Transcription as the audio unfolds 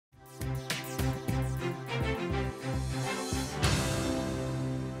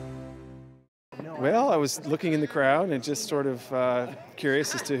Well, I was looking in the crowd and just sort of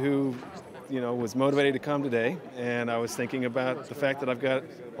curious as to who, was motivated to come today. And I was thinking about the fact that I've got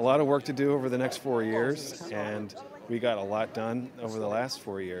a lot of work to do over the next 4 years, and we got a lot done over the last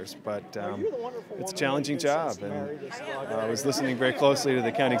 4 years. But it's a challenging job, and I was listening very closely to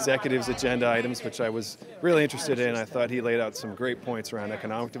the county executive's agenda items, which I was really interested in. I thought he laid out some great points around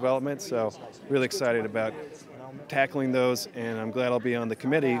economic development, so really excited about tackling those, and I'm glad I'll be on the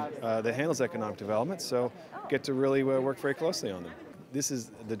committee that handles economic development, so get to really work very closely on them. This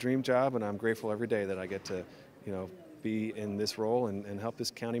is the dream job, and I'm grateful every day that I get to, be in this role and help this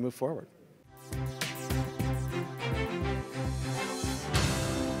county move forward.